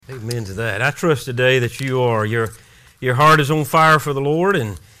Amen to that. I trust today that your heart is on fire for the Lord,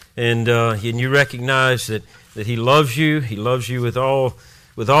 and you recognize that He loves you. He loves you with all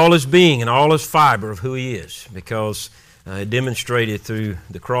His being and all His fiber of who He is, because demonstrated through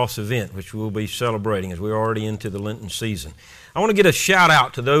the cross event, which we'll be celebrating as we're already into the Lenten season. I want to get a shout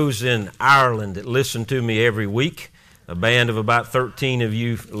out to those in Ireland that listen to me every week. A band of about 13 of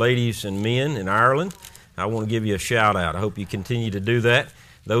you ladies and men in Ireland. I want to give you a shout out. I hope you continue to do that.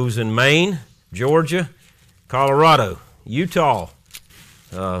 Those in Maine, Georgia, Colorado, Utah,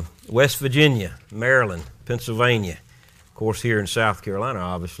 West Virginia, Maryland, Pennsylvania, of course here in South Carolina,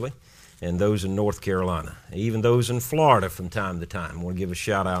 obviously, and those in North Carolina, even those in Florida from time to time. I want to give a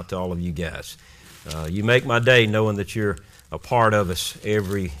shout out to all of you guys. You make my day knowing that you're a part of us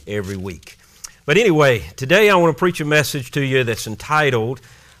every week. But anyway, today I want to preach a message to you that's entitled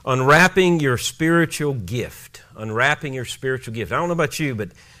Unwrapping Your Spiritual Gift. Unwrapping your spiritual gift. I don't know about you, but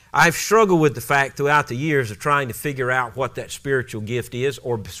I've struggled with the fact throughout the years of trying to figure out what that spiritual gift is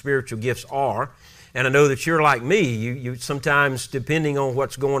or spiritual gifts are. And I know that you're like me. You sometimes, depending on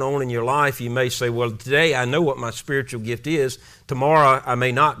what's going on in your life, you may say, well, today I know what my spiritual gift is. Tomorrow I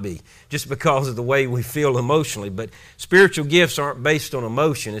may not be, just because of the way we feel emotionally. But spiritual gifts aren't based on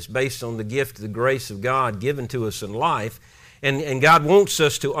emotion. It's based on the gift of the grace of God given to us in life. And God wants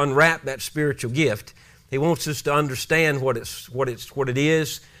us to unwrap that spiritual gift. He wants us to understand what it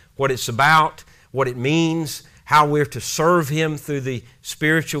is, what it's about, what it means, how we're to serve Him through the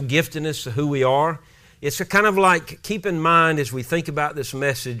spiritual giftedness of who we are. It's a kind of like, keep in mind as we think about this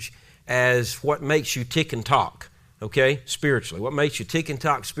message as what makes you tick and talk, okay, spiritually. What makes you tick and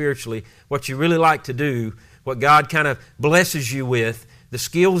talk spiritually, what you really like to do, what God kind of blesses you with, the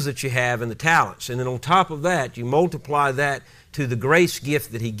skills that you have and the talents. And then on top of that, you multiply that to the grace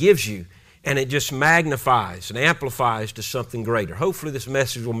gift that He gives you, and it just magnifies and amplifies to something greater. Hopefully this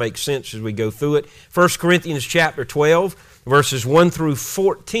message will make sense as we go through it. 1 Corinthians chapter 12, verses 1 through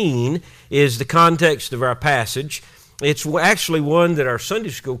 14 is the context of our passage. It's actually one that our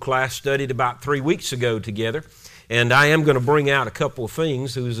Sunday school class studied about 3 weeks ago together. And I am going to bring out a couple of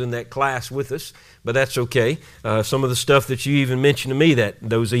things who's in that class with us, but that's okay. Some of the stuff that you even mentioned to me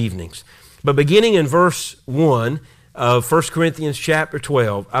those evenings. But beginning in verse 1 of 1 Corinthians chapter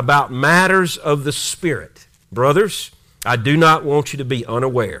 12, about matters of the Spirit. Brothers, I do not want you to be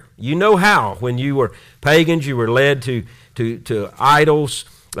unaware. You know how, when you were pagans, you were led to idols,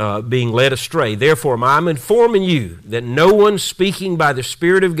 being led astray. Therefore, I'm informing you that no one speaking by the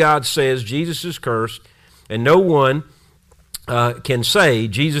Spirit of God says Jesus is cursed, and no one can say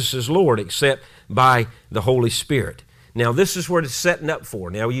Jesus is Lord except by the Holy Spirit. Now, this is what it's setting up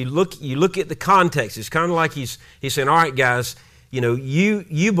for. Now, you look at the context. It's kind of like he's saying, all right, guys,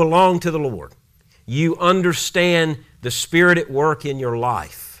 you belong to the Lord. You understand the Spirit at work in your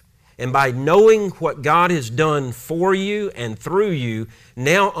life. And by knowing what God has done for you and through you,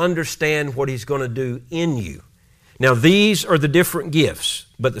 now understand what He's going to do in you. Now, these are the different gifts,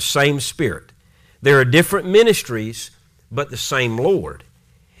 but the same Spirit. There are different ministries, but the same Lord.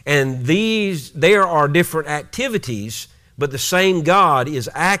 And there are different activities, but the same God is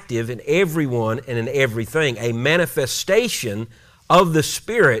active in everyone and in everything. A manifestation of the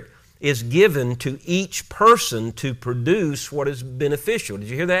Spirit is given to each person to produce what is beneficial. Did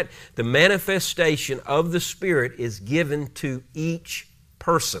you hear that? The manifestation of the Spirit is given to each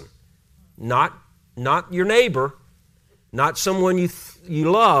person. Not your neighbor, not someone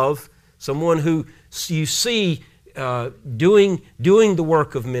you love, someone who you see doing the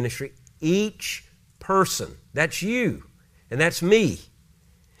work of ministry. Each person. That's you, and that's me.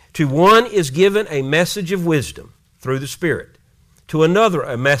 To one is given a message of wisdom through the Spirit. To another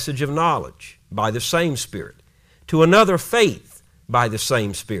a message of knowledge by the same Spirit. To another faith by the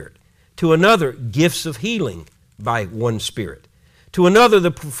same Spirit. To another gifts of healing by one Spirit. To another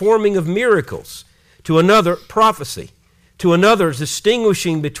the performing of miracles. To another prophecy. To another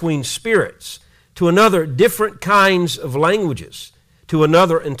distinguishing between spirits. To another different kinds of languages. To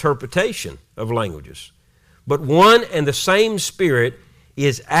another interpretation of languages. But one and the same Spirit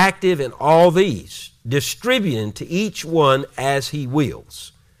is active in all these, distributing to each one as He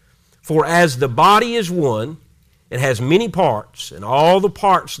wills. For as the body is one and has many parts, and all the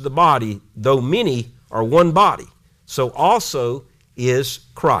parts of the body, though many, are one body, so also is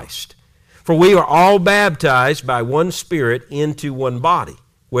Christ. For we are all baptized by one Spirit into one body,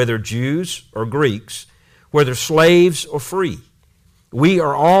 whether Jews or Greeks, whether slaves or free. We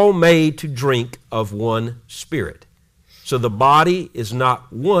are all made to drink of one Spirit. So the body is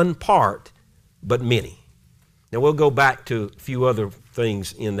not one part, but many. Now we'll go back to a few other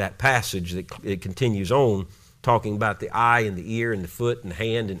things in that passage that it continues on talking about the eye and the ear and the foot and the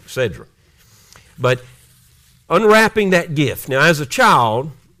hand and etc. But unwrapping that gift. Now, as a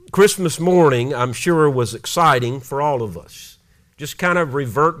child, Christmas morning, I'm sure, was exciting for all of us. Just kind of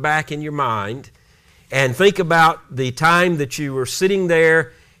revert back in your mind and think about the time that you were sitting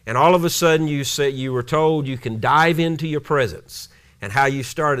there and all of a sudden you were told you can dive into your presents, and how you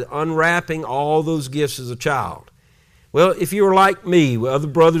started unwrapping all those gifts as a child. Well, if you were like me, with other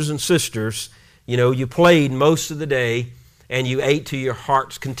brothers and sisters, you played most of the day and you ate to your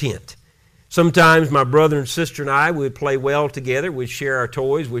heart's content. Sometimes my brother and sister and I would play well together. We'd share our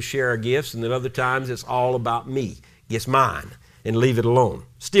toys, we'd share our gifts, and then other times it's all about me. It's mine, and leave it alone.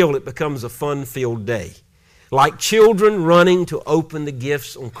 Still, it becomes a fun-filled day. Like children running to open the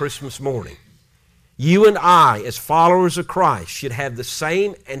gifts on Christmas morning. You and I, as followers of Christ, should have the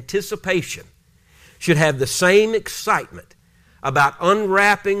same anticipation, should have the same excitement about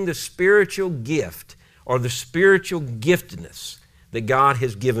unwrapping the spiritual gift or the spiritual giftedness that God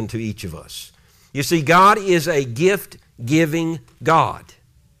has given to each of us. You see, God is a gift-giving God.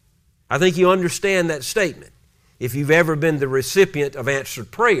 I think you understand that statement. If you've ever been the recipient of answered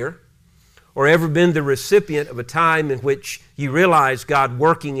prayer, or ever been the recipient of a time in which you realize God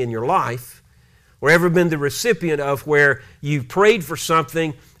working in your life, or ever been the recipient of where you prayed for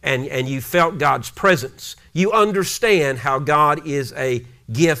something and you felt God's presence, you understand how God is a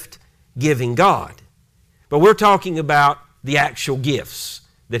gift-giving God. But we're talking about the actual gifts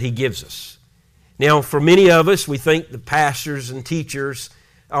that He gives us. Now, for many of us, we think the pastors and teachers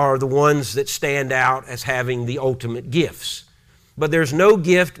are the ones that stand out as having the ultimate gifts. But there's no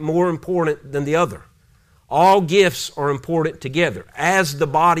gift more important than the other. All gifts are important together. As the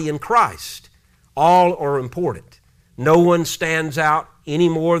body in Christ, all are important. No one stands out any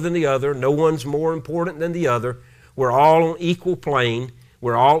more than the other. No one's more important than the other. We're all on equal plane.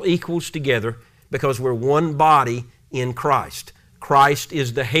 We're all equals together because we're one body in Christ. Christ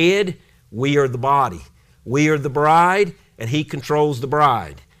is the head. We are the body. We are the bride, and He controls the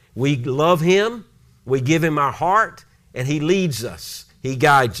bride. We love Him. We give Him our heart. And He leads us, He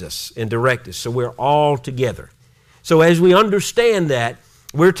guides us and directs us. So we're all together. So as we understand that,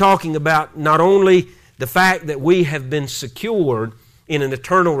 we're talking about not only the fact that we have been secured in an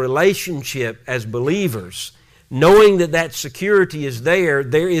eternal relationship as believers, knowing that that security is there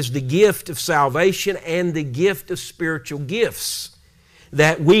is the gift of salvation and the gift of spiritual gifts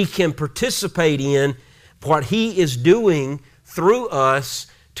that we can participate in what He is doing through us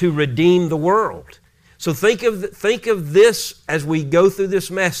to redeem the world. So think of this as we go through this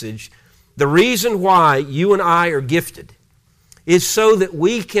message. The reason why you and I are gifted is so that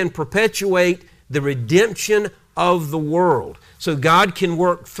we can perpetuate the redemption of the world. So God can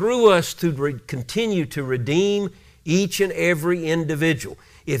work through us to continue to redeem each and every individual.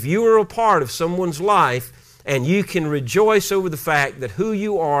 If you are a part of someone's life and you can rejoice over the fact that who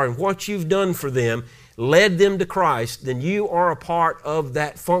you are and what you've done for them led them to Christ, then you are a part of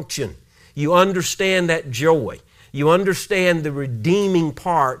that function. You understand that joy. You understand the redeeming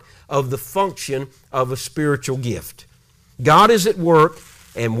part of the function of a spiritual gift. God is at work,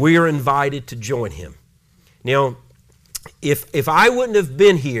 and we're invited to join Him. Now, if I wouldn't have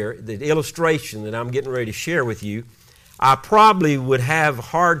been here, the illustration that I'm getting ready to share with you, I probably would have a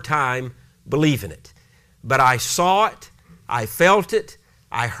hard time believing it. But I saw it, I felt it,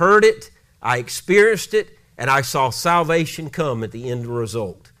 I heard it, I experienced it, and I saw salvation come at the end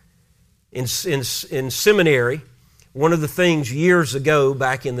result. In seminary, one of the things years ago,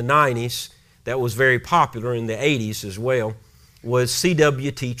 back in the 90s, that was very popular in the 80s as well, was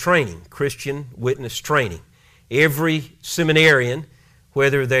CWT training, Christian Witness Training. Every seminarian,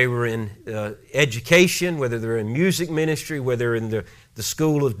 whether they were in education, whether they're in music ministry, whether in the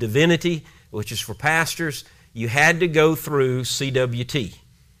School of Divinity, which is for pastors, you had to go through CWT,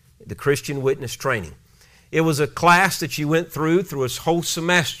 the Christian Witness Training. It was a class that you went through a whole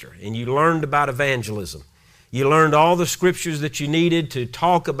semester, and you learned about evangelism. You learned all the scriptures that you needed to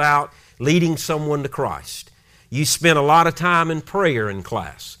talk about leading someone to Christ. You spent a lot of time in prayer in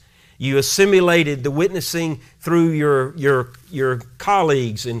class. You assimilated the witnessing through your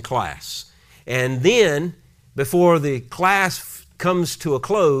colleagues in class. And then, before the class comes to a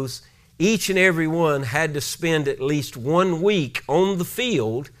close, each and every one had to spend at least 1 week on the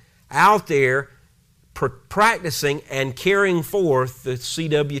field out there practicing and carrying forth the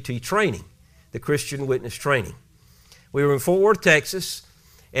CWT training, the Christian Witness Training. We were in Fort Worth, Texas,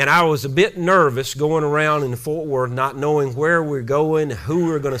 and I was a bit nervous going around in Fort Worth, not knowing where we were going, who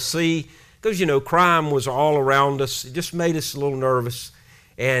we were going to see, because, crime was all around us. It just made us a little nervous.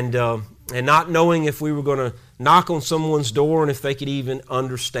 And and not knowing if we were going to knock on someone's door and if they could even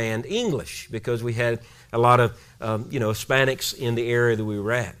understand English, because we had a lot of Hispanics in the area that we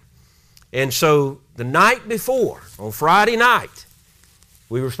were at. And so the night before, on Friday night,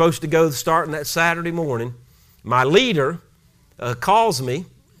 we were supposed to go starting that Saturday morning. My leader calls me,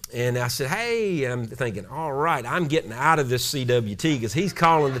 and I said, hey, and I'm thinking, all right, I'm getting out of this CWT, because he's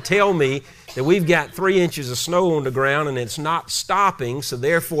calling to tell me that we've got 3 inches of snow on the ground and it's not stopping, so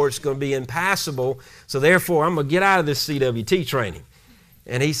therefore it's going to be impassable, so therefore I'm going to get out of this CWT training.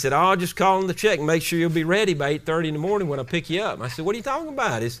 And he said, I'll just call him to check and make sure you'll be ready by 8:30 in the morning when I pick you up. And I said, what are you talking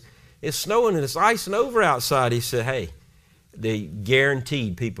about? It's snowing and it's icing over outside. He said, hey, they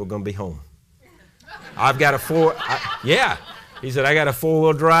guaranteed people are going to be home. I've got He said, I got a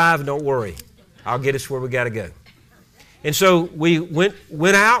 4-wheel drive, don't worry. I'll get us where we got to go. And so we went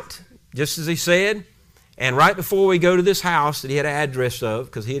out, just as he said, and right before we go to this house that he had an address of,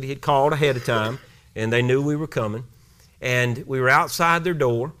 because he had called ahead of time, and they knew we were coming, and we were outside their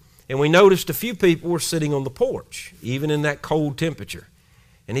door, and we noticed a few people were sitting on the porch, even in that cold temperature.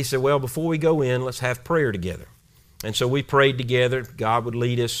 And he said, well, before we go in, let's have prayer together. And so we prayed together. God would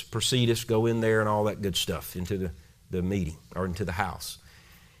lead us, proceed us, go in there and all that good stuff into the meeting or into the house.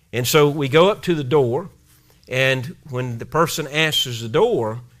 And so we go up to the door, and when the person answers the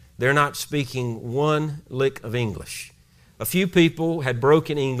door, they're not speaking one lick of English. A few people had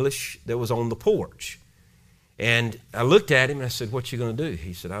broken English that was on the porch. And I looked at him and I said, what you going to do?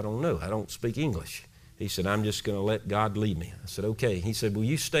 He said, I don't know. I don't speak English. He said, I'm just going to let God lead me. I said, okay. He said, well,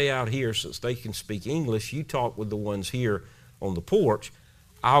 you stay out here so they can speak English. You talk with the ones here on the porch.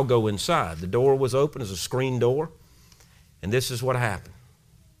 I'll go inside. The door was open as a screen door. And this is what happened.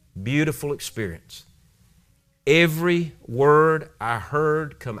 Beautiful experience. Every word I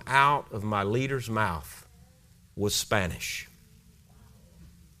heard come out of my leader's mouth was Spanish.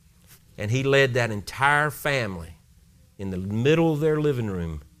 And he led that entire family in the middle of their living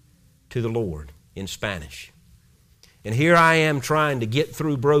room to the Lord in Spanish. And here I am trying to get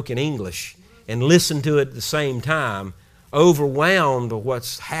through broken English and listen to it at the same time, overwhelmed by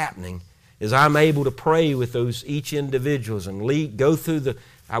what's happening, as I'm able to pray with those each individuals and go through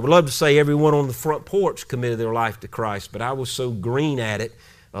I would love to say everyone on the front porch committed their life to Christ, but I was so green at it,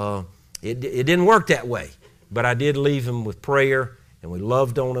 it didn't work that way. But I did leave them with prayer, and we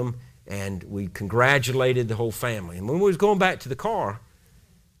loved on them, and we congratulated the whole family. And when we was going back to the car,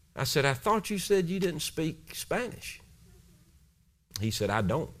 I said, I thought you said you didn't speak Spanish. He said, I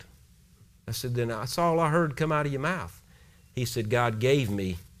don't. I said, then that's all I heard come out of your mouth. He said, God gave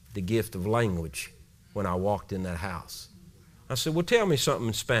me the gift of language when I walked in that house. I said, well, tell me something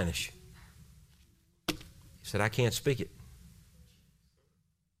in Spanish. He said, I can't speak it.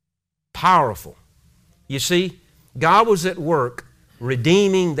 Powerful. You see, God was at work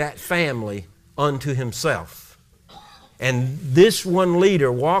redeeming that family unto himself. And this one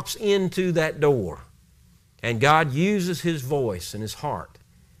leader walks into that door, and God uses his voice and his heart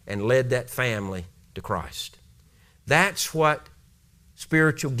and led that family to Christ. That's what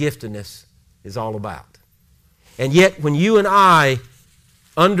spiritual giftedness is all about. And yet, when you and I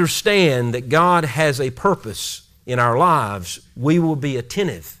understand that God has a purpose in our lives, we will be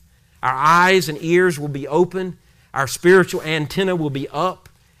attentive. Our eyes and ears will be open. Our spiritual antenna will be up.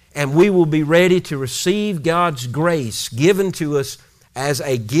 And we will be ready to receive God's grace given to us as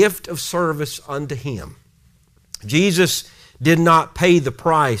a gift of service unto Him. Jesus did not pay the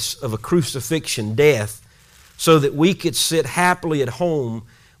price of a crucifixion death so that we could sit happily at home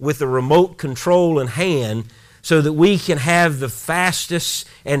with a remote control in hand so that we can have the fastest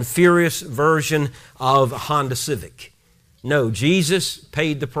and furious version of a Honda Civic. No, Jesus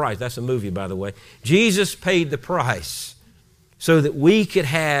paid the price. That's a movie, by the way. Jesus paid the price so that we could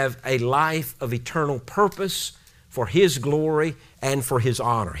have a life of eternal purpose for His glory and for His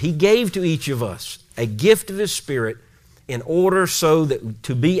honor. He gave to each of us a gift of His Spirit in order so that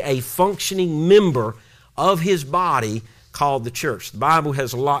to be a functioning member of His body called the church. The Bible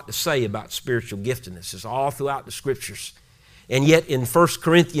has a lot to say about spiritual giftedness. It's all throughout the Scriptures. And yet in 1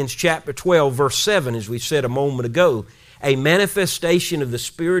 Corinthians chapter 12, verse 7, as we said a moment ago, a manifestation of the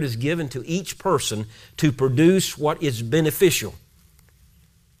Spirit is given to each person to produce what is beneficial.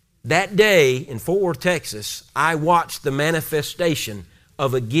 That day in Fort Worth, Texas, I watched the manifestation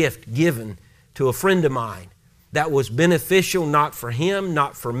of a gift given to a friend of mine that was beneficial not for him,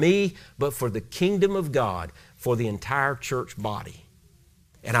 not for me, but for the kingdom of God, for the entire church body.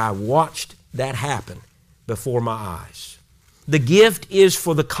 And I watched that happen before my eyes. The gift is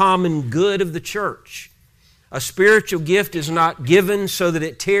for the common good of the church. A spiritual gift is not given so that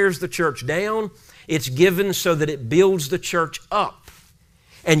it tears the church down. It's given so that it builds the church up.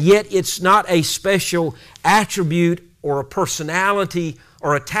 and yet it's not a special attribute or a personality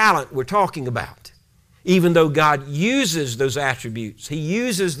or a talent we're talking about. Even though God uses those attributes, He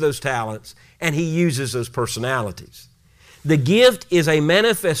uses those talents, and He uses those personalities. The gift is a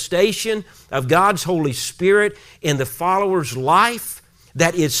manifestation of God's Holy Spirit in the follower's life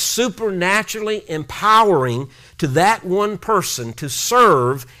that is supernaturally empowering to that one person to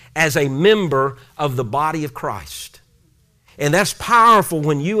serve as a member of the body of Christ. And that's powerful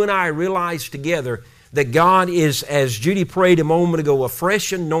when you and I realize together that God is, as Judy prayed a moment ago, a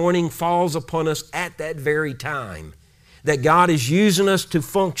fresh anointing falls upon us at that very time. That God is using us to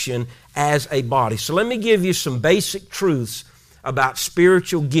function as a body. So let me give you some basic truths about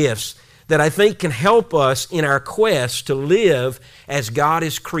spiritual gifts that I think can help us in our quest to live as God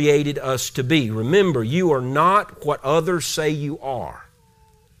has created us to be. Remember, you are not what others say you are.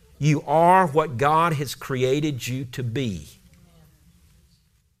 You are what God has created you to be.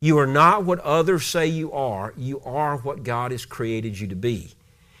 You are not what others say you are. You are what God has created you to be.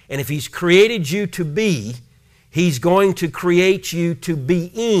 And if He's created you to be, He's going to create you to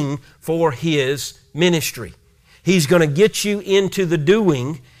being for His ministry. He's going to get you into the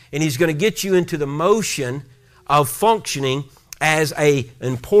doing, and He's going to get you into the motion of functioning as an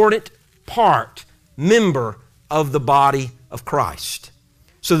important member of the body of Christ.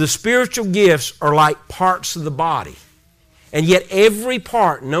 So the spiritual gifts are like parts of the body. And yet every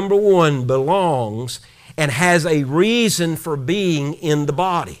part, number one, belongs and has a reason for being in the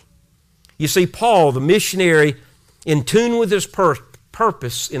body. You see, Paul, the missionary, in tune with his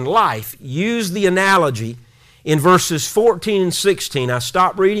purpose in life, used the analogy in verses 14 and 16. I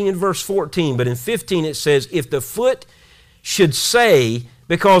stopped reading in verse 14, but in 15 it says, if the foot should say,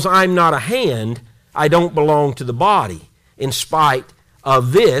 because I'm not a hand, I don't belong to the body, in spite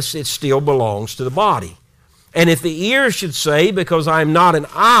of this, it still belongs to the body. And if the ear should say, because I am not an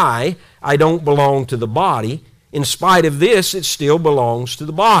eye, I don't belong to the body, in spite of this, it still belongs to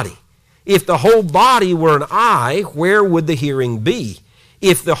the body. If the whole body were an eye, where would the hearing be?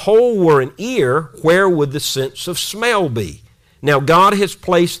 If the whole were an ear, where would the sense of smell be? Now God has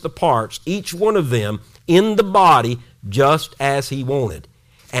placed the parts, each one of them, in the body just as He wanted.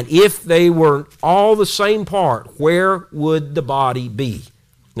 And if they were all the same part, where would the body be?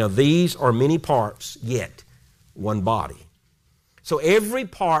 Now these are many parts, yet one body. So every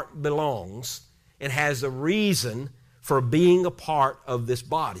part belongs and has a reason for being a part of this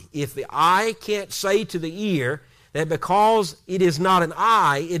body. If the eye can't say to the ear that because it is not an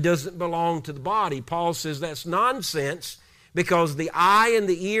eye, it doesn't belong to the body, Paul says that's nonsense, because the eye and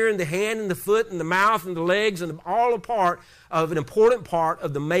the ear and the hand and the foot and the mouth and the legs and all a part of an important part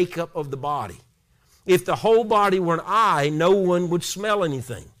of the makeup of the body. If the whole body were an eye, no one would smell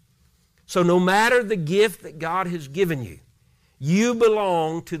anything. So no matter the gift that God has given you, you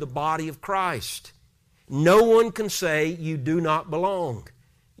belong to the body of Christ. No one can say you do not belong.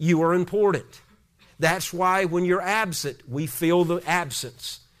 You are important. That's why when you're absent, we feel the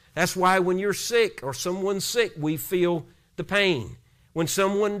absence. That's why when you're sick or someone's sick, we feel the pain. When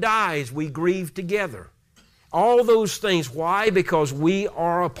someone dies, we grieve together. All those things. Why? Because we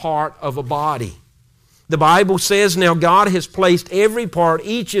are a part of a body. The Bible says now God has placed every part,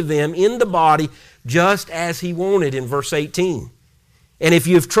 each of them, in the body just as He wanted in verse 18. And if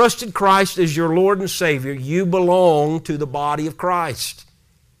you've trusted Christ as your Lord and Savior, you belong to the body of Christ.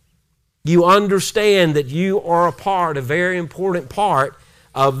 You understand that you are a very important part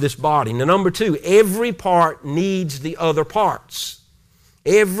of this body. Now, number two, every part needs the other parts.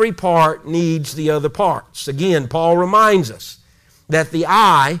 Every part needs the other parts. Again, Paul reminds us that the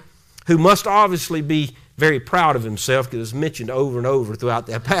eye, who must obviously be very proud of himself because it's mentioned over and over throughout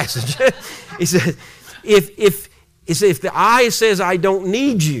that passage. He said, if the eye says, I don't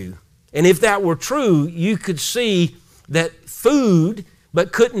need you, and if that were true, you could see that food,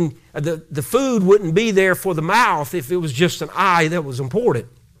 but the food wouldn't be there for the mouth if it was just an eye that was important.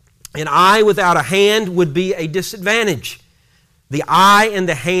 An eye without a hand would be a disadvantage. The eye and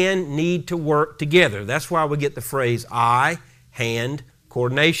the hand need to work together. That's why we get the phrase eye-hand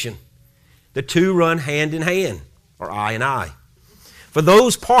coordination. The two run hand in hand, or eye and eye. For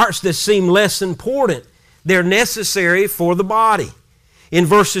those parts that seem less important, they're necessary for the body. In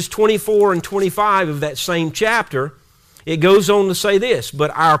verses 24 and 25 of that same chapter, it goes on to say this, but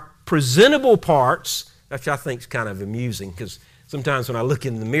our presentable parts, which I think is kind of amusing, because sometimes when I look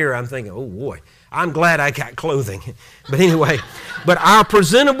in the mirror, I'm thinking, oh boy, I'm glad I got clothing. But anyway, but our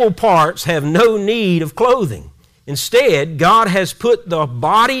presentable parts have no need of clothing. Instead, God has put the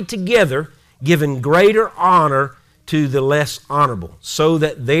body together, giving greater honor to the less honorable, so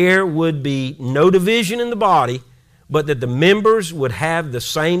that there would be no division in the body, but that the members would have the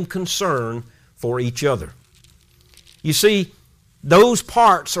same concern for each other. You see, those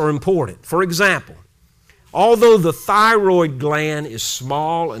parts are important. For example, although the thyroid gland is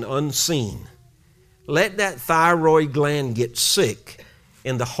small and unseen, let that thyroid gland get sick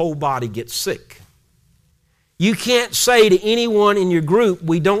and the whole body gets sick. You can't say to anyone in your group,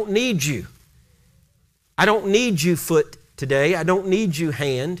 we don't need you. I don't need you foot today. I don't need you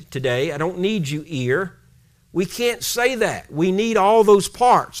hand today. I don't need you ear. We can't say that. We need all those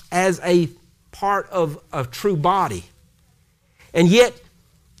parts as a part of a true body. And yet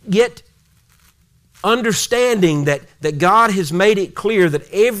understanding that God has made it clear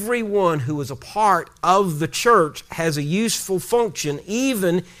that everyone who is a part of the church has a useful function,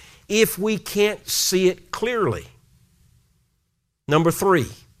 even if we can't see it clearly. Number 3,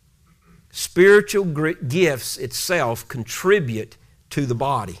 spiritual gifts itself contribute to the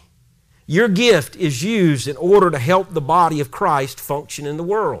body. Your gift is used in order to help the body of Christ function in the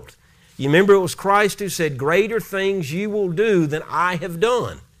world. You remember it was Christ who said, greater things you will do than I have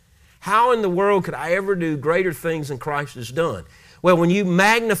done. How in the world could I ever do greater things than Christ has done? Well, when you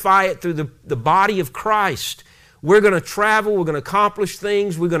magnify it through the body of Christ, we're going to travel, we're going to accomplish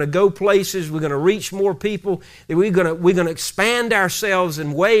things, we're going to go places, we're going to reach more people, we're going to expand ourselves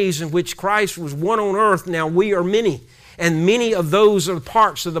in ways in which Christ was one on earth, now we are many. And many of those are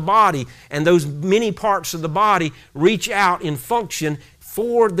parts of the body, and those many parts of the body reach out in function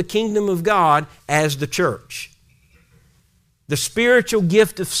for the kingdom of God as the church. The spiritual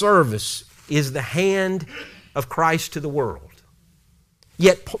gift of service is the hand of Christ to the world.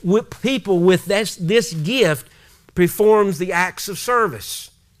 Yet people with this gift performs the acts of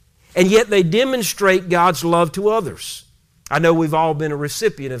service, and yet they demonstrate God's love to others. I know we've all been a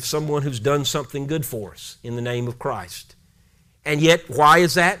recipient of someone who's done something good for us in the name of Christ. And yet, why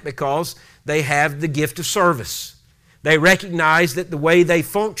is that? Because they have the gift of service. They recognize that the way they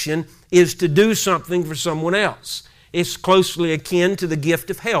function is to do something for someone else. It's closely akin to the gift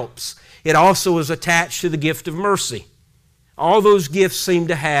of helps. It also is attached to the gift of mercy. All those gifts seem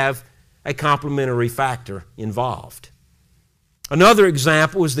to have a complementary factor involved. Another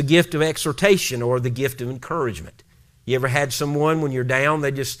example is the gift of exhortation or the gift of encouragement. You ever had someone when you're down,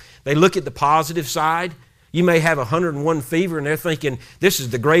 they look at the positive side? You may have 101 fever and they're thinking, this is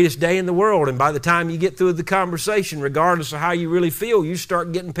the greatest day in the world. And by the time you get through the conversation, regardless of how you really feel, you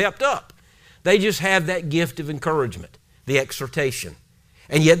start getting pepped up. They just have that gift of encouragement, the exhortation.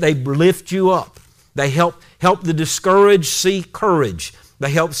 And yet they lift you up. They help the discouraged see courage.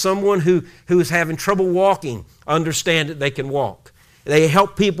 They help someone who is having trouble walking understand that they can walk. They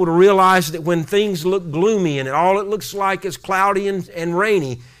help people to realize that when things look gloomy and all it looks like is cloudy and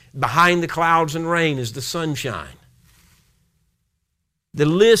rainy, behind the clouds and rain is the sunshine. The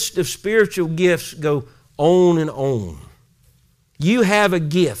list of spiritual gifts go on and on. You have a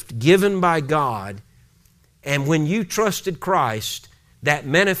gift given by God, and when you trusted Christ, that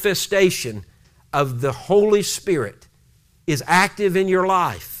manifestation of the Holy Spirit is active in your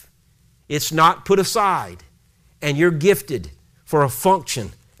life. It's not put aside, and you're gifted for a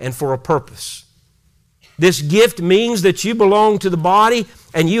function and for a purpose. This gift means that you belong to the body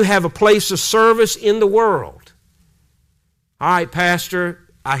and you have a place of service in the world. All right, Pastor,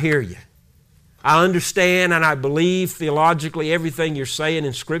 I hear you. I understand and I believe theologically everything you're saying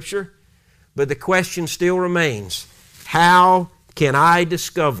in Scripture, but the question still remains, how can I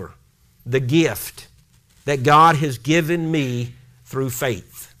discover the gift that God has given me through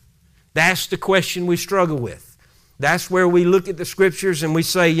faith? That's the question we struggle with. That's where we look at the Scriptures and we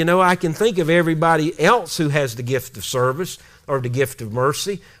say, I can think of everybody else who has the gift of service or the gift of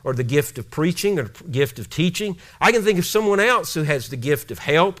mercy or the gift of preaching or the gift of teaching. I can think of someone else who has the gift of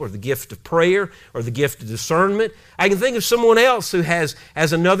help or the gift of prayer or the gift of discernment. I can think of someone else who has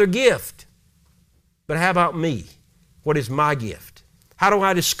another gift. But how about me? What is my gift? How do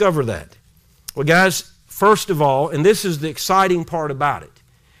I discover that? Well, guys, first of all, and this is the exciting part about it,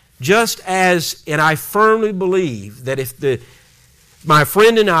 just as, and I firmly believe that if my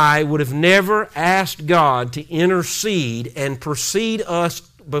friend and I would have never asked God to intercede and precede us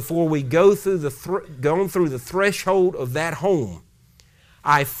before we gone through the threshold of that home,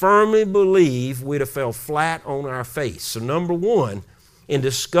 I firmly believe we'd have fell flat on our face. So number one, in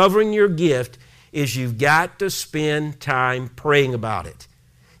discovering your gift is you've got to spend time praying about it.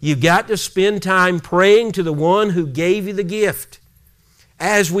 You've got to spend time praying to the one who gave you the gift.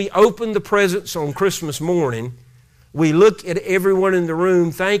 As we open the presents on Christmas morning, we look at everyone in the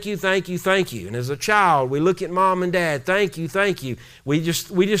room, thank you, thank you, thank you. And as a child, we look at mom and dad, thank you, thank you. We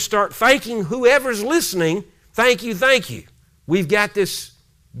just start thanking whoever's listening, thank you, thank you. We've got this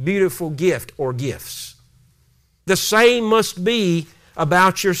beautiful gift or gifts. The same must be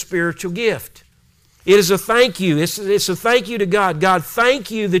about your spiritual gift. It is a thank you. It's a thank you to God. God, thank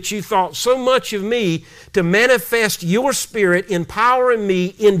you that you thought so much of me to manifest your Spirit, empowering me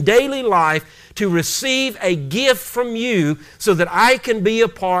in daily life to receive a gift from you so that I can be a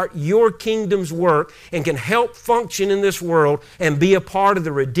part of your kingdom's work and can help function in this world and be a part of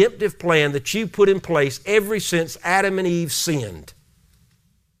the redemptive plan that you put in place ever since Adam and Eve sinned.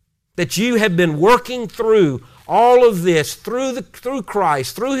 That you have been working through all of this through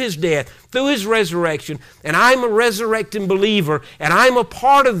Christ, through His death, through His resurrection, and I'm a resurrecting believer, and I'm a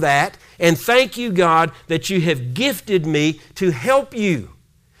part of that, and thank you, God, that you have gifted me to help you,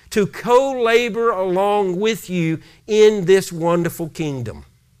 to co-labor along with you in this wonderful kingdom.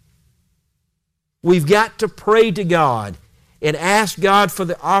 We've got to pray to God and ask God for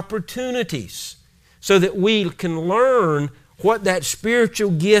the opportunities so that we can learn what that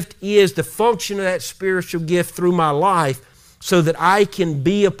spiritual gift is, the function of that spiritual gift through my life, so that I can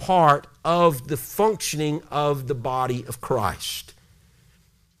be a part of the functioning of the body of Christ.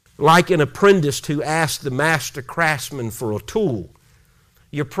 Like an apprentice who asks the master craftsman for a tool,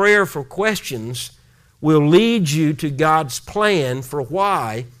 your prayer for questions will lead you to God's plan for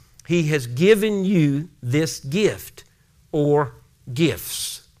why He has given you this gift or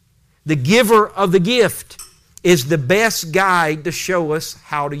gifts. The giver of the gift is the best guide to show us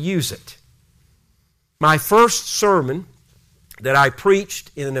how to use it. My first sermon that I preached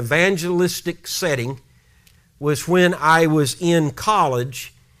in an evangelistic setting was when I was in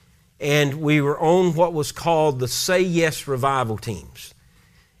college, and we were on what was called the Say Yes revival teams.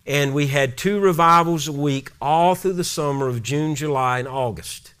 And we had 2 revivals a week all through the summer of June, July, and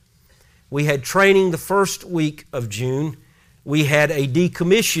August. We had training the first week of June. We had a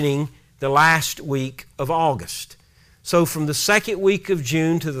decommissioning the last week of August. So from the second week of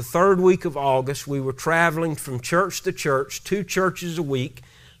June to the third week of August, we were traveling from church to church, 2 churches a week,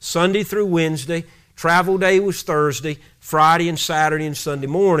 Sunday through Wednesday. Travel day was Thursday. Friday and Saturday and Sunday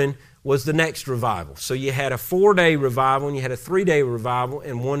morning was the next revival. So you had a 4-day revival, and you had a 3-day revival,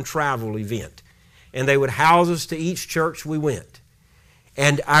 and 1 travel event. And they would house us to each church we went.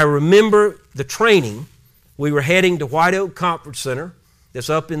 And I remember the training. We were heading to White Oak Conference Center. That's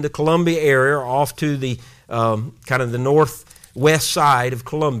up in the Columbia area, off to the kind of the northwest side of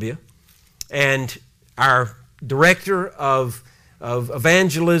Columbia. And our director of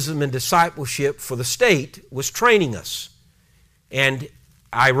evangelism and discipleship for the state was training us. And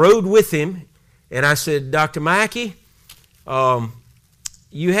I rode with him, and I said, Dr. Mackey,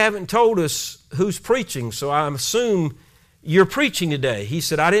 you haven't told us who's preaching, so I assume you're preaching today. He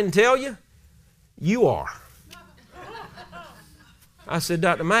said, I didn't tell you? You are. I said,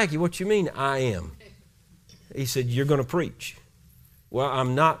 Dr. Mackey, what you mean I am? He said, you're going to preach. Well,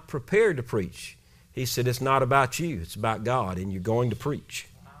 I'm not prepared to preach. He said, it's not about you. It's about God, and you're going to preach.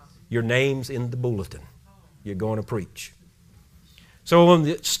 Your name's in the bulletin. You're going to preach. So on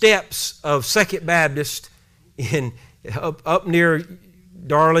the steps of Second Baptist up near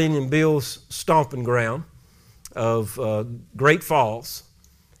Darlene and Bill's stomping ground of Great Falls,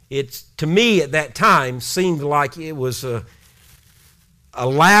 it, to me at that time, seemed like it was a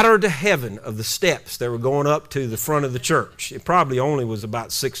ladder to heaven of the steps that were going up to the front of the church. It probably only was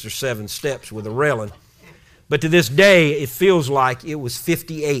about 6 or 7 steps with a railing. But to this day, it feels like it was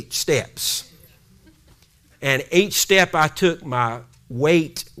 58 steps. And each step I took, my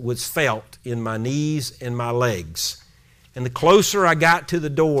weight was felt in my knees and my legs. And the closer I got to the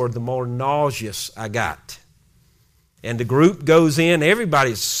door, the more nauseous I got. And the group goes in.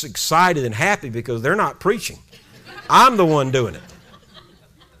 Everybody's excited and happy because they're not preaching. I'm the one doing it.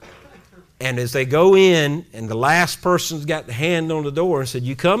 And as they go in, and the last person's got the hand on the door and said,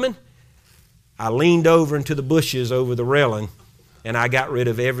 you coming? I leaned over into the bushes over the railing, and I got rid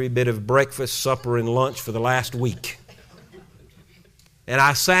of every bit of breakfast, supper, and lunch for the last week. And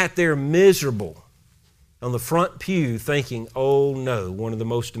I sat there miserable on the front pew thinking, oh no, one of the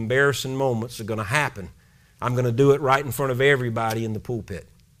most embarrassing moments are going to happen. I'm going to do it right in front of everybody in the pulpit.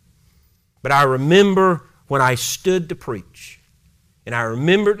 But I remember when I stood to preach, and I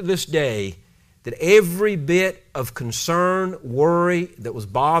remember to this day that every bit of concern, worry that was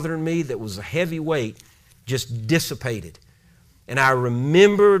bothering me, that was a heavy weight, just dissipated. And I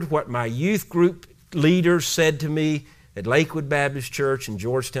remembered what my youth group leaders said to me at Lakewood Baptist Church in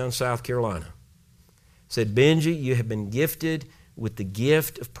Georgetown, South Carolina. Said, Benji, you have been gifted with the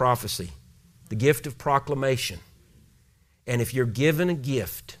gift of prophecy, the gift of proclamation. And if you're given a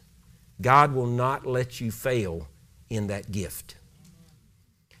gift, God will not let you fail in that gift.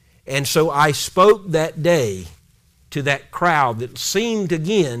 And so I spoke that day to that crowd that seemed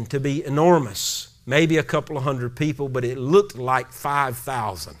again to be enormous. maybe a couple of hundred people, but it looked like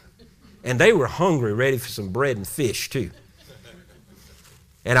 5,000. And they were hungry, ready for some bread and fish too.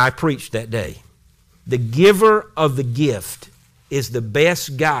 And I preached that day. The giver of the gift is the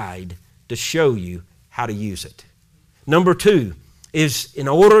best guide to show you how to use it. Number 2 is, in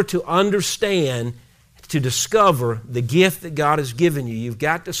order to understand, to discover the gift that God has given you, you've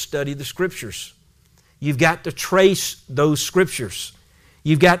got to study the Scriptures. You've got to trace those Scriptures.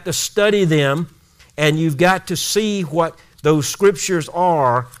 You've got to study them, and you've got to see what those Scriptures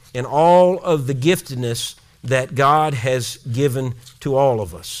are and all of the giftedness that God has given to all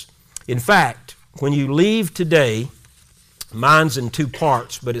of us. In fact, when you leave today, mine's in 2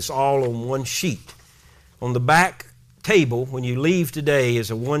 parts, but it's all on one sheet. On the back table, when you leave today, is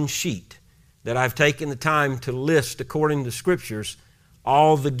a one sheet that I've taken the time to list, according to Scriptures,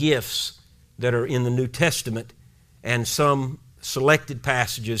 all the gifts that are in the New Testament and some selected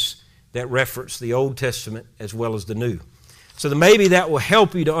passages that reference the Old Testament as well as the New. So that maybe that will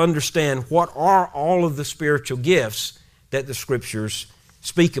help you to understand what are all of the spiritual gifts that the Scriptures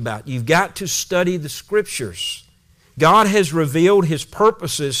speak about. You've got to study the Scriptures. God has revealed His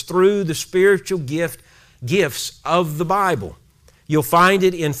purposes through the spiritual gifts of the Bible. You'll find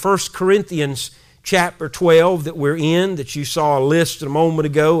it in 1 Corinthians chapter 12 that we're in, that you saw a list a moment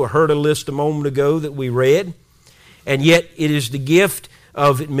ago or heard a list a moment ago that we read. And yet it is the gift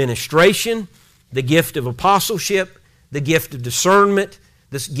of administration, the gift of apostleship, the gift of discernment,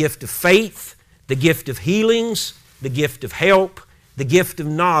 the gift of faith, the gift of healings, the gift of help, the gift of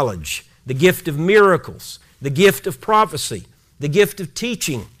knowledge, the gift of miracles, the gift of prophecy, the gift of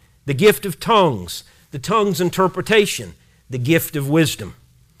teaching, the gift of tongues, the tongue's interpretation, the gift of wisdom.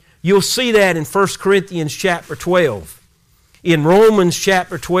 You'll see that in 1 Corinthians chapter 12. In Romans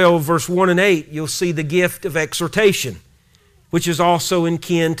chapter 12, verse 1 and 8, you'll see the gift of exhortation, which is also in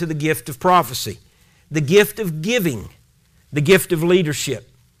kin to the gift of prophecy, the gift of giving, the gift of leadership,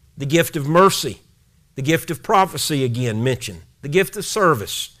 the gift of mercy, the gift of prophecy again mentioned, the gift of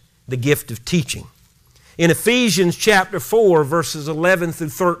service, the gift of teaching. In Ephesians chapter 4, verses 11 through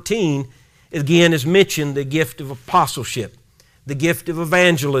 13, again is mentioned the gift of apostleship, the gift of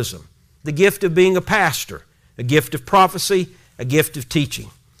evangelism, the gift of being a pastor, a gift of prophecy, a gift of teaching.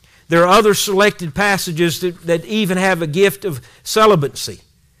 There are other selected passages that even have a gift of celibacy,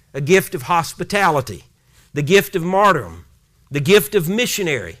 a gift of hospitality, the gift of martyrdom, the gift of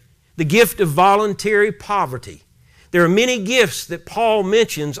missionary, the gift of voluntary poverty. There are many gifts that Paul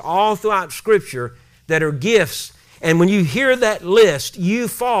mentions all throughout Scripture that are gifts, and when you hear that list, you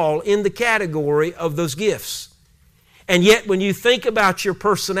fall in the category of those gifts. And yet when you think about your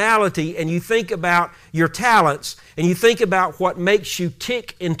personality and you think about your talents and you think about what makes you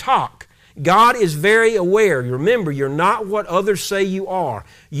tick and talk, God is very aware. Remember, you're not what others say you are.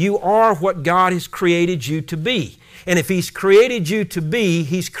 You are what God has created you to be. And if He's created you to be,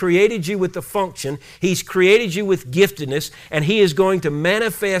 He's created you with the function, He's created you with giftedness, and He is going to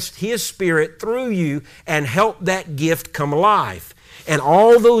manifest His Spirit through you and help that gift come alive. And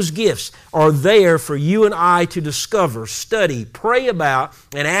all those gifts are there for you and I to discover, study, pray about,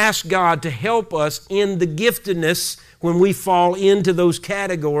 and ask God to help us in the giftedness when we fall into those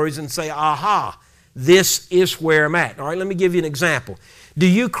categories and say, aha, this is where I'm at. All right, let me give you an example. Do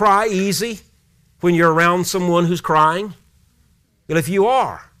you cry easy when you're around someone who's crying? Well, if you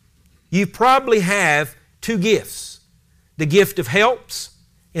are, you probably have 2 gifts, the gift of helps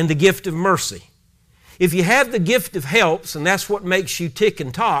and the gift of mercy. If you have the gift of helps, and that's what makes you tick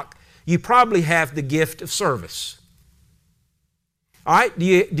and talk, you probably have the gift of service. All right, do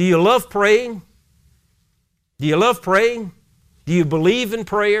you love praying? Do you love praying? Do you believe in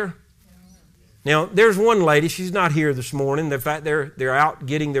prayer? Now, there's one lady, she's not here this morning. In fact, they're out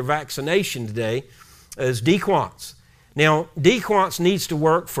getting their vaccination today, as DeQuance. Now, DeQuance needs to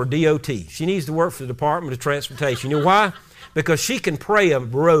work for DOT. She needs to work for the Department of Transportation. You know why? Because she can pray a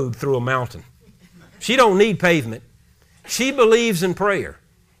road through a mountain. She don't need pavement. She believes in prayer,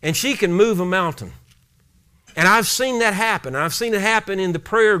 and she can move a mountain. And I've seen that happen. I've seen it happen in the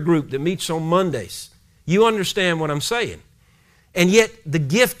prayer group that meets on Mondays. You understand what I'm saying. And yet, the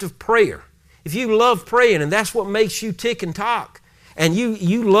gift of prayer, if you love praying and that's what makes you tick and talk, and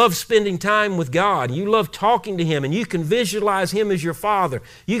you love spending time with God, you love talking to Him, and you can visualize Him as your Father.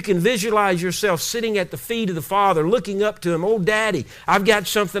 You can visualize yourself sitting at the feet of the Father, looking up to Him. Oh, Daddy, I've got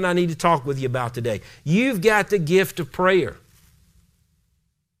something I need to talk with you about today. You've got the gift of prayer.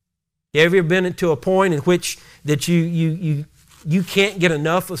 You ever been into a point in which that you can't get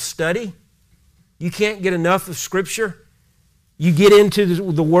enough of study? You can't get enough of Scripture? You get into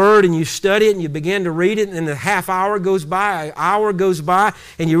the Word and you study it and you begin to read it, and then a half hour goes by, an hour goes by,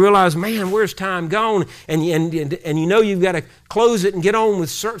 and you realize, man, where's time gone? And you know you've got to close it and get on with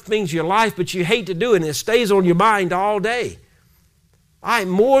certain things in your life, but you hate to do it, and it stays on your mind all day.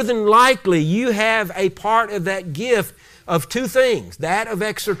 More than likely, you have a part of that gift of two things, that of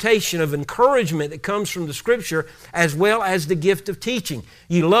exhortation, of encouragement that comes from the Scripture, as well as the gift of teaching.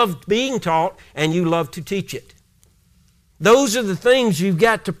 You love being taught, and you love to teach it. Those are the things you've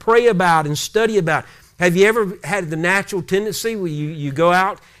got to pray about and study about. Have you ever had the natural tendency where you go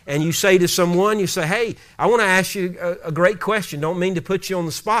out and you say to someone, you say, hey, I want to ask you a great question. Don't mean to put you on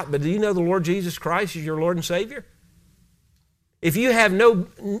the spot, but do you know the Lord Jesus Christ is your Lord and Savior? If you have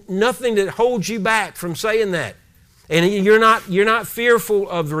nothing that holds you back from saying that, and you're not fearful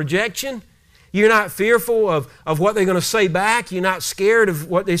of rejection, you're not fearful of what they're going to say back. You're not scared of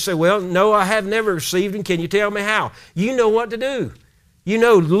what they say. Well, no, I have never received Him. Can you tell me how? You know what to do. You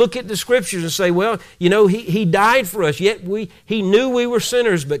know, look at the Scriptures and say, well, you know, He died for us. Yet He knew we were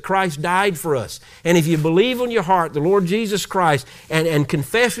sinners, but Christ died for us. And if you believe in your heart the Lord Jesus Christ and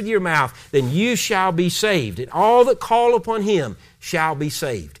confess with your mouth, then you shall be saved. And all that call upon Him shall be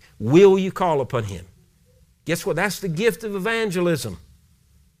saved. Will you call upon Him? Guess what? That's the gift of evangelism.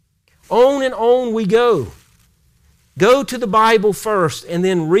 On and on we go. Go to the Bible first and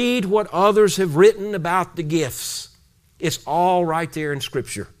then read what others have written about the gifts. It's all right there in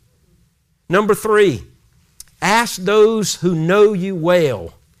Scripture. Number 3, ask those who know you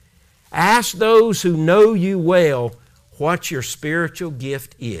well. Ask those who know you well what your spiritual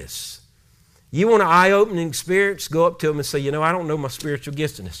gift is. You want an eye-opening experience? Go up to them and say, you know, I don't know my spiritual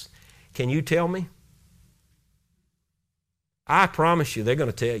giftedness. Can you tell me? I promise you they're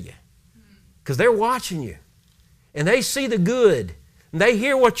going to tell you. Because they're watching you. And they see the good. And they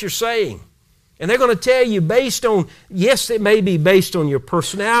hear what you're saying. And they're going to tell you based on, yes, it may be based on your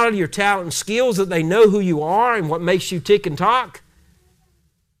personality, your talent and skills, that they know who you are and what makes you tick and talk.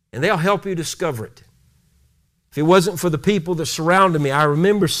 And they'll help you discover it. If it wasn't for the people that surrounded me, I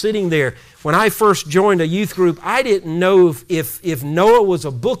remember sitting there. When I first joined a youth group, I didn't know if Noah was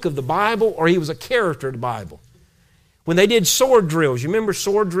a book of the Bible or he was a character of the Bible. When they did sword drills, you remember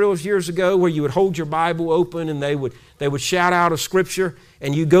sword drills years ago where you would hold your Bible open and they would shout out a scripture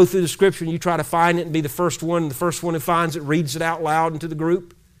and you go through the scripture and you try to find it and be the first one. And the first one who finds it reads it out loud into the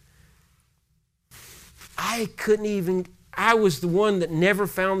group. I was the one that never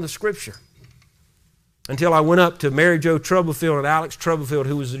found the scripture until I went up to Mary Jo Troublefield and Alex Troublefield,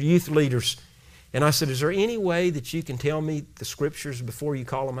 who was the youth leaders. And I said, is there any way that you can tell me the scriptures before you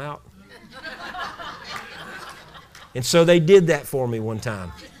call them out? And so they did that for me one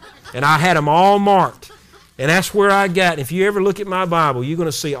time. And I had them all marked. And that's where I got. If you ever look at my Bible, you're going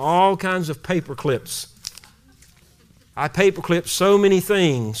to see all kinds of paper clips. I paper clip so many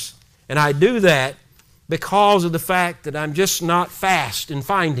things. And I do that because of the fact that I'm just not fast in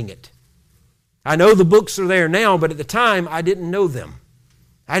finding it. I know the books are there now, but at the time I didn't know them.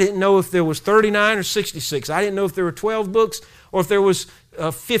 I didn't know if there was 39 or 66. I didn't know if there were 12 books or if there was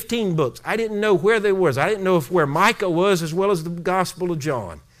 15 books. I didn't know where they was. I didn't know where Micah was as well as the Gospel of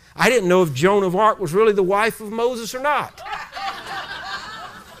John. I didn't know if Joan of Arc was really the wife of Moses or not.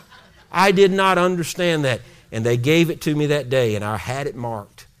 I did not understand that. And they gave it to me that day, and I had it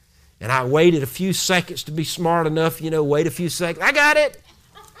marked. And I waited a few seconds to be smart enough, wait a few seconds. I got it.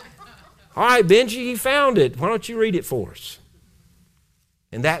 All right, Benji, you found it. Why don't you read it for us?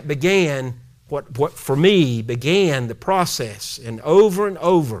 And that began what for me began the process. And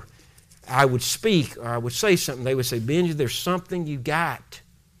over, I would speak or I would say something. They would say, Benji, there's something you got.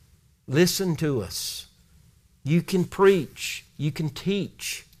 Listen to us. You can preach. You can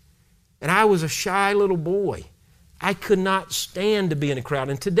teach. And I was a shy little boy. I could not stand to be in a crowd.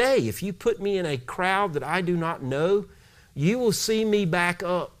 And today, if you put me in a crowd that I do not know, you will see me back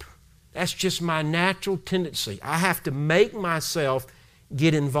up. That's just my natural tendency. I have to make myself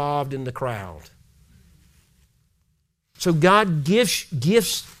get involved in the crowd. So God gifts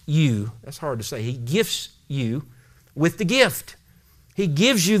you, that's hard to say, He gifts you with the gift. He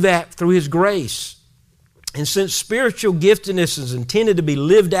gives you that through His grace. And since spiritual giftedness is intended to be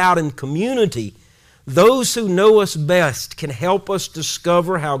lived out in community, those who know us best can help us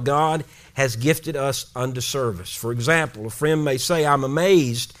discover how God has gifted us unto service. For example, a friend may say, I'm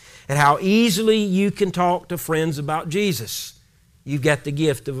amazed at how easily you can talk to friends about Jesus. You've got the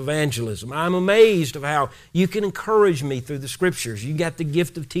gift of evangelism. I'm amazed of how you can encourage me through the Scriptures. You've got the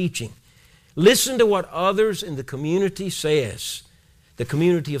gift of teaching. Listen to what others in the community says, the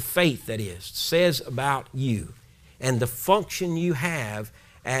community of faith, that is, says about you and the function you have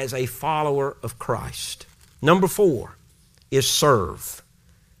as a follower of Christ. Number 4, is serve.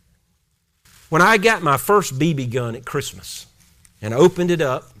 When I got my first BB gun at Christmas and opened it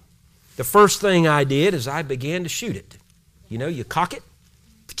up, the first thing I did is I began to shoot it. You know, you cock it,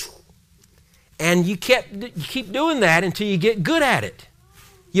 and you keep doing that until you get good at it.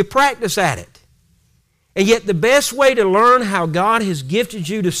 You practice at it. And yet the best way to learn how God has gifted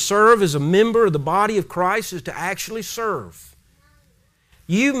you to serve as a member of the body of Christ is to actually serve.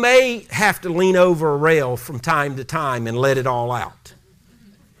 You may have to lean over a rail from time to time and let it all out.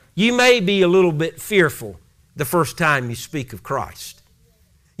 You may be a little bit fearful the first time you speak of Christ.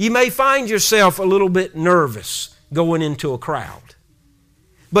 You may find yourself a little bit nervous going into a crowd.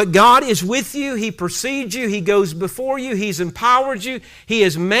 But God is with you. He precedes you. He goes before you. He's empowered you. He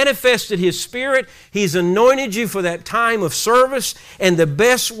has manifested His Spirit. He's anointed you for that time of service. And the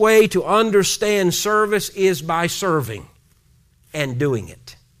best way to understand service is by serving and doing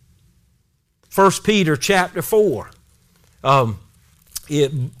it. 1 Peter chapter 4,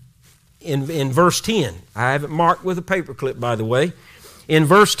 in verse 10. I have it marked with a paperclip, by the way. In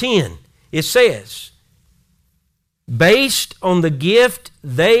verse 10, it says, based on the gift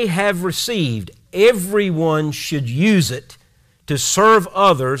they have received, everyone should use it to serve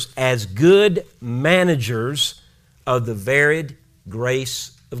others as good managers of the varied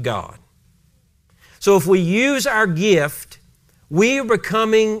grace of God. So if we use our gift, we are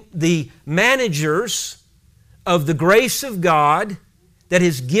becoming the managers of the grace of God that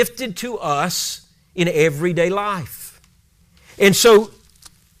is gifted to us in everyday life. And so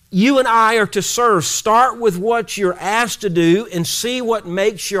you and I are to serve. Start with what you're asked to do and see what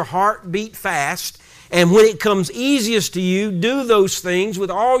makes your heart beat fast. And when it comes easiest to you, do those things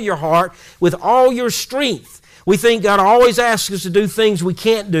with all your heart, with all your strength. We think God always asks us to do things we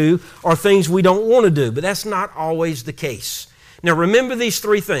can't do or things we don't want to do, but that's not always the case. Now remember these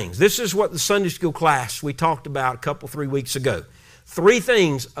three things. This is what the Sunday school class we talked about 3 weeks ago. 3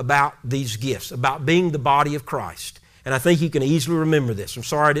 things about these gifts, about being the body of Christ. And I think you can easily remember this. I'm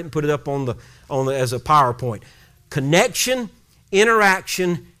sorry I didn't put it up on the as a PowerPoint. Connection,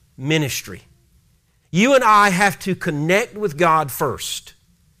 interaction, ministry. You and I have to connect with God first,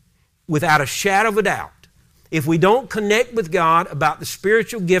 without a shadow of a doubt. If we don't connect with God about the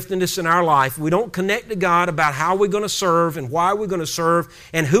spiritual giftedness in our life, we don't connect to God about how we're going to serve and why we're going to serve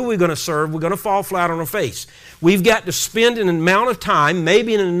and who we're going to serve, we're going to fall flat on our face. We've got to spend an amount of time,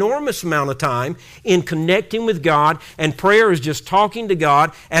 maybe an enormous amount of time, in connecting with God, and prayer is just talking to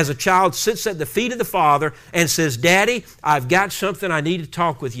God as a child sits at the feet of the Father and says, Daddy, I've got something I need to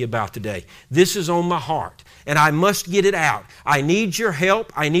talk with you about today. This is on my heart. And I must get it out. I need your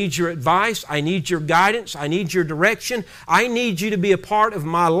help. I need your advice. I need your guidance. I need your direction. I need you to be a part of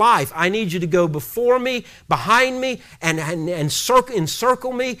my life. I need you to go before me, behind me, and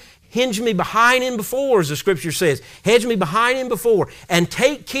encircle me. Hinge me behind and before, as the Scripture says. Hedge me behind and before, and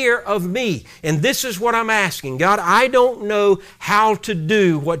take care of me. And this is what I'm asking. God, I don't know how to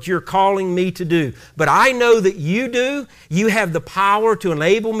do what you're calling me to do, but I know that you do. You have the power to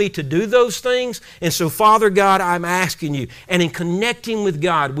enable me to do those things. And so, Father God, I'm asking you. And in connecting with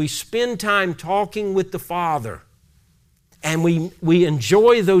God, we spend time talking with the Father. And we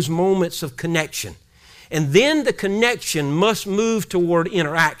enjoy those moments of connection. And then the connection must move toward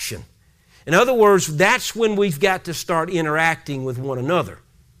interaction. In other words, that's when we've got to start interacting with one another.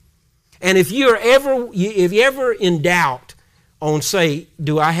 And if you're ever in doubt on, say,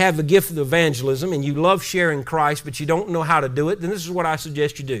 do I have the gift of evangelism, and you love sharing Christ, but you don't know how to do it, then this is what I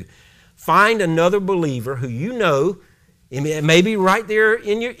suggest you do. Find another believer who you know, maybe right there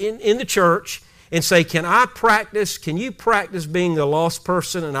in the church, and say, can you practice being a lost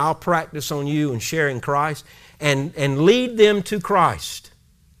person, and I'll practice on you and sharing Christ, and lead them to Christ.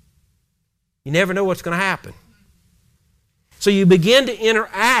 You never know what's going to happen. So you begin to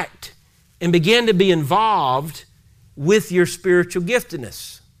interact and begin to be involved with your spiritual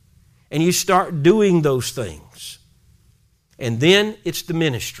giftedness. And you start doing those things. And then it's the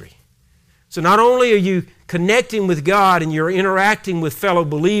ministry. So not only are you connecting with God and you're interacting with fellow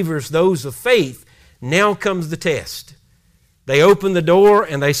believers, those of faith, now comes the test. They open the door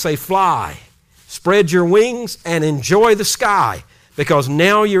and they say, fly, spread your wings and enjoy the sky, because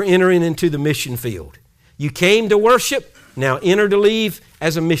now you're entering into the mission field. You came to worship, now enter to leave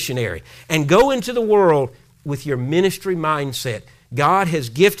as a missionary. And go into the world with your ministry mindset. God has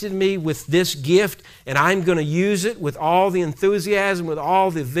gifted me with this gift, and I'm going to use it with all the enthusiasm, with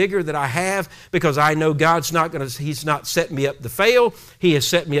all the vigor that I have, because I know He's not set me up to fail. He has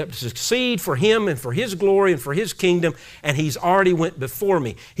set me up to succeed for Him and for His glory and for His kingdom, and He's already went before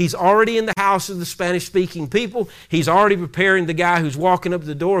me. He's already in the house of the Spanish-speaking people. He's already preparing the guy who's walking up to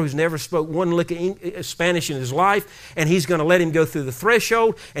the door who's never spoke one lick of Spanish in his life, and He's going to let him go through the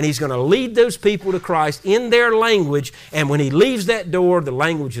threshold, and He's going to lead those people to Christ in their language, and when He leaves that door, the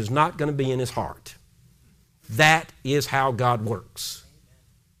language is not going to be in his heart. That is how God works.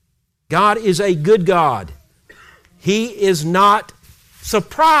 God is a good God. He is not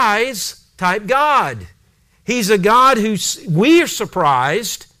surprise type God. He's a God we're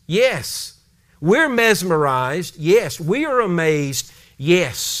surprised, yes. We're mesmerized, yes. We are amazed,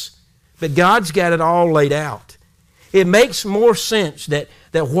 yes. But God's got it all laid out. It makes more sense that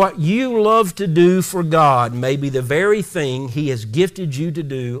what you love to do for God may be the very thing He has gifted you to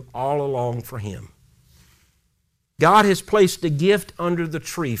do all along for Him. God has placed a gift under the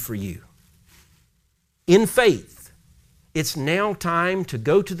tree for you. In faith, it's now time to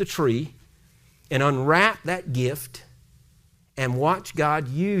go to the tree and unwrap that gift and watch God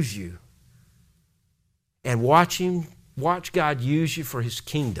use you. And watch God use you for His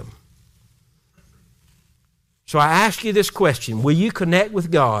kingdom. So I ask you this question: will you connect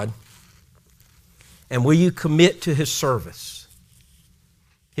with God, and will you commit to His service,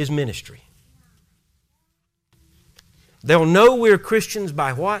 His ministry? They'll know we're Christians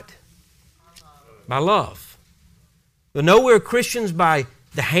by what? By love. They'll know we're Christians by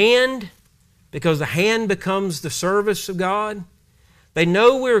the hand, because the hand becomes the service of God. They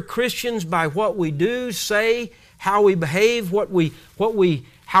know we're Christians by what we do, say, how we behave,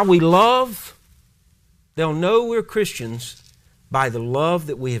 how we love. They'll know we're Christians by the love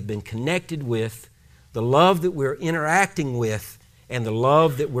that we have been connected with, the love that we're interacting with, and the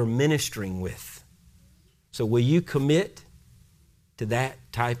love that we're ministering with. So will you commit to that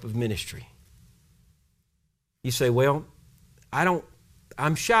type of ministry? You say, well,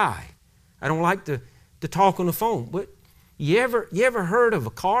 I'm shy. I don't like to talk on the phone. But you ever heard of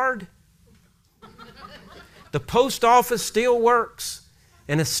a card? The post office still works,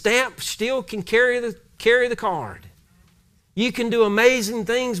 and a stamp still can carry the card. You can do amazing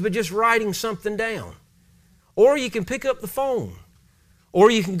things by just writing something down. Or you can pick up the phone. Or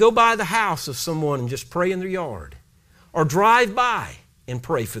you can go by the house of someone and just pray in their yard. Or drive by and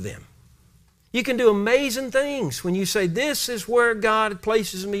pray for them. You can do amazing things when you say, this is where God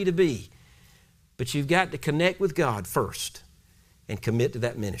places me to be. But you've got to connect with God first and commit to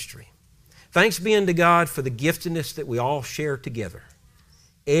that ministry. Thanks be unto God for the giftedness that we all share together.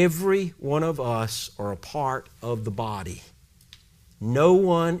 Every one of us are a part of the body. No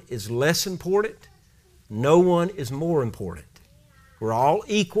one is less important. No one is more important. We're all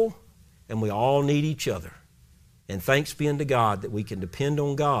equal, and we all need each other. And thanks be unto God that we can depend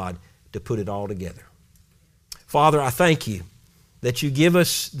on God to put it all together. Father, I thank You that You give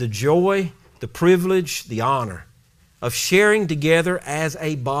us the joy, the privilege, the honor of sharing together as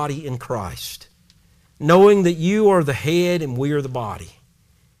a body in Christ, knowing that You are the head and we are the body.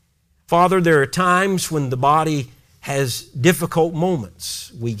 Father, there are times when the body has difficult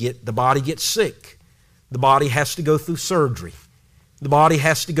moments. The body gets sick. The body has to go through surgery. The body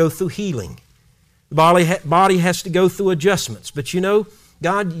has to go through healing. The body has to go through adjustments. But you know,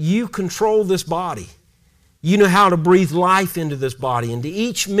 God, You control this body. You know how to breathe life into this body, into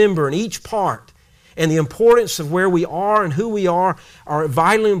each member and each part. And the importance of where we are and who we are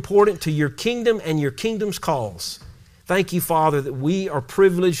vitally important to Your kingdom and Your kingdom's cause. Thank You, Father, that we are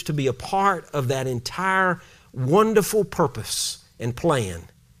privileged to be a part of that entire wonderful purpose and plan.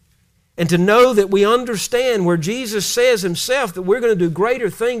 And to know that we understand where Jesus says Himself that we're going to do greater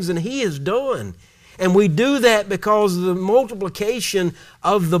things than He has done. And we do that because of the multiplication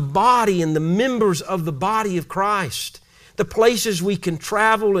of the body and the members of the body of Christ. The places we can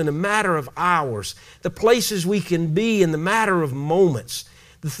travel in a matter of hours. The places we can be in the matter of moments.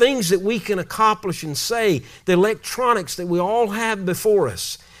 The things that we can accomplish and say. The electronics that we all have before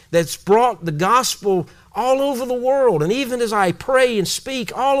us. That's brought the gospel all over the world. And even as I pray and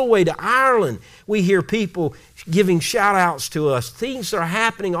speak all the way to Ireland, we hear people giving shout outs to us. Things are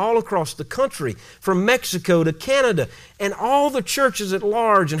happening all across the country, from Mexico to Canada, and all the churches at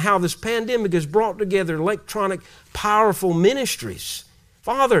large, and how this pandemic has brought together electronic, powerful ministries.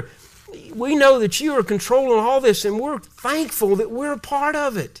 Father, we know that You are controlling all this, and we're thankful that we're a part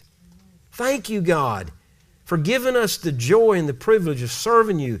of it. Thank You, God, for giving us the joy and the privilege of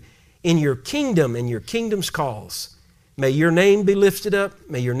serving You in Your kingdom and Your kingdom's cause. May Your name be lifted up,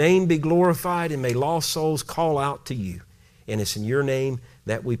 may Your name be glorified, and may lost souls call out to You. And it's in your name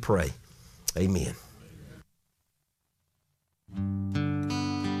that we pray. Amen.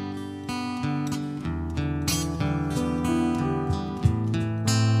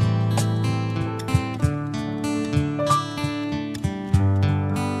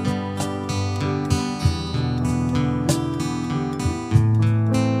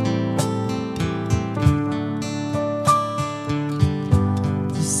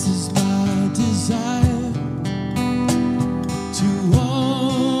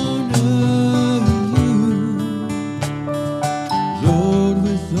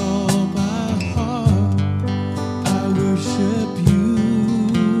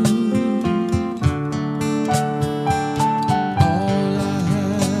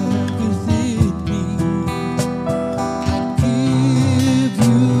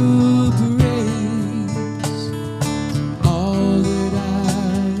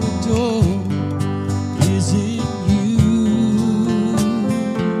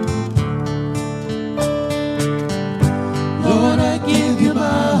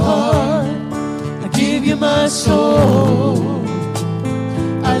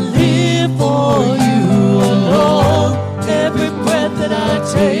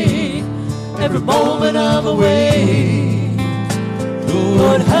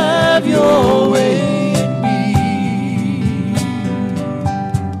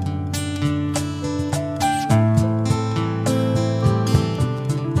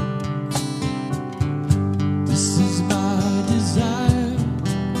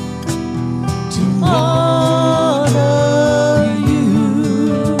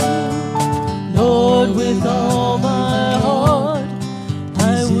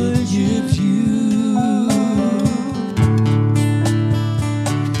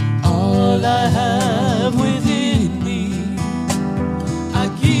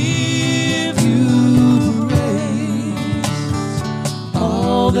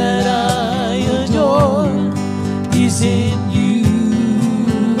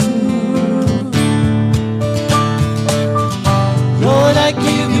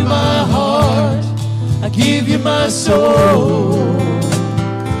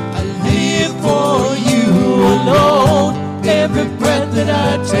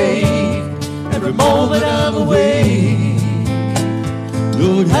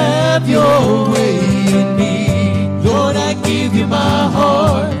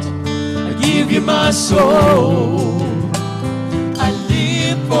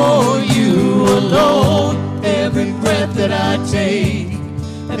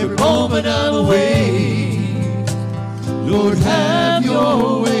 Lord, have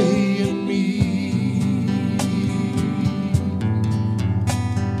your way.